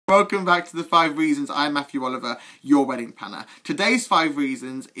Welcome back to the 5 Reasons. I'm Matthew Oliver, your wedding planner. Today's 5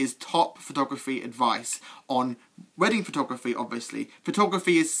 reasons is top photography advice on wedding photography, obviously.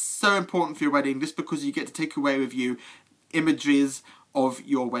 Photography is so important for your wedding just because you get to take away with you images of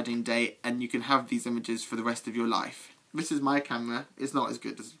your wedding day and you can have these images for the rest of your life. This is my camera. It's not as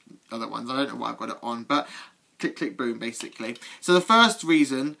good as other ones. I don't know why I've got it on, but click, click, boom, basically. So the first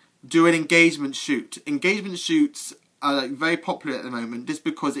reason, do an engagement shoot. Engagement shoots are very popular at the moment just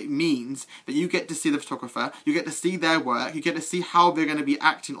because it means that you get to see the photographer, you get to see their work, you get to see how they're going to be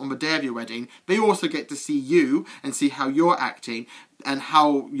acting on the day of your wedding. They also get to see you and see how you're acting and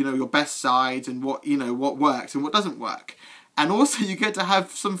how, your best sides and what works and what doesn't work. And also you get to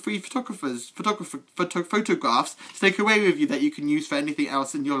have some free photographs to take away with you that you can use for anything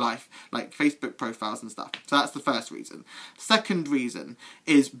else in your life, like Facebook profiles and stuff. So that's the first reason. Second reason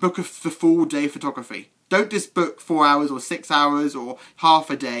is book the full day photography. Don't just book 4 hours or 6 hours or half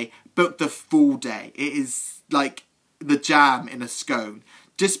a day. Book the full day. It is like the jam in a scone.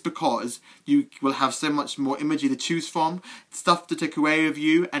 Just because you will have so much more imagery to choose from, stuff to take away with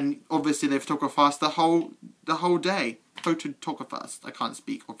you, and obviously they photograph us the whole day. Photographers. I can't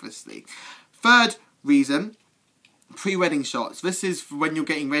speak, obviously. Third reason, pre-wedding shots. This is for when you're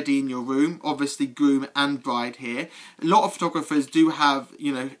getting ready in your room, obviously groom and bride here. A lot of photographers do have,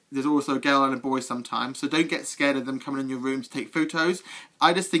 there's also a girl and a boy sometimes, so don't get scared of them coming in your room to take photos.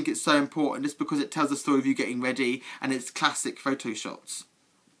 I just think it's so important just because it tells the story of you getting ready and it's classic photo shots,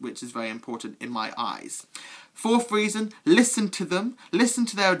 which is very important in my eyes. Fourth reason, listen to them. Listen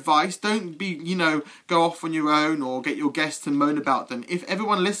to their advice. Don't be, go off on your own or get your guests to moan about them. If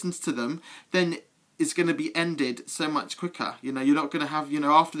everyone listens to them, then it's going to be ended so much quicker. You're not going to have,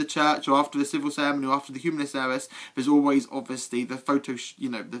 after the church or after the civil ceremony or after the humanist service, there's always obviously the photo,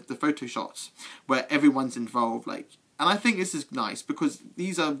 the photo shots where everyone's involved. And I think this is nice because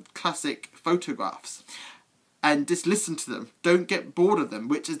these are classic photographs. And just listen to them. Don't get bored of them,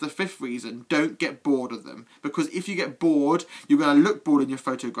 which is the fifth reason. Don't get bored of them. Because if you get bored, you're going to look bored in your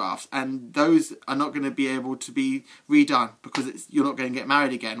photographs. And those are not going to be able to be redone because you're not going to get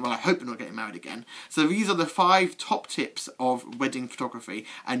married again. Well, I hope you're not getting married again. So these are the 5 top tips of wedding photography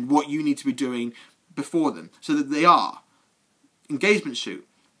and what you need to be doing before them. So that they are engagement shoot,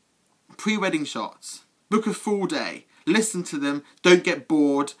 pre-wedding shots, book a full day, listen to them, don't get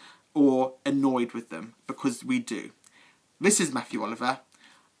bored or annoyed with them, because we do. This is Matthew Oliver,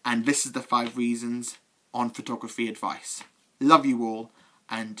 and this is the 5 reasons on photography advice. Love you all,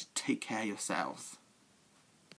 and take care of yourselves.